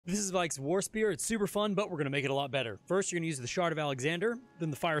This is Vyke's War Spear. It's super fun, but we're going to make it a lot better. First, you're going to use the Shard of Alexander,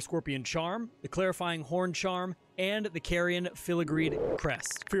 then the Fire Scorpion Charm, the Clarifying Horn Charm, and the Carrion Filigreed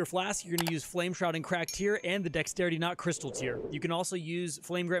Crest. For your flask, you're going to use Flame Shroud and Crack tier and the Dexterity Knot Crystal tier. You can also use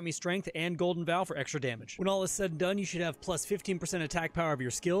Flame Grant Me Strength and Golden Vow for extra damage. When all is said and done, you should have plus 15% attack power of your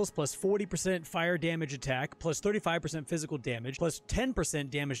skills, plus 40% fire damage attack, plus 35% physical damage, plus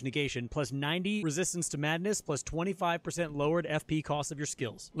 10% damage negation, plus 90 resistance to madness, plus 25% lowered FP cost of your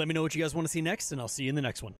skills. Let me know what you guys want to see next, and I'll see you in the next one.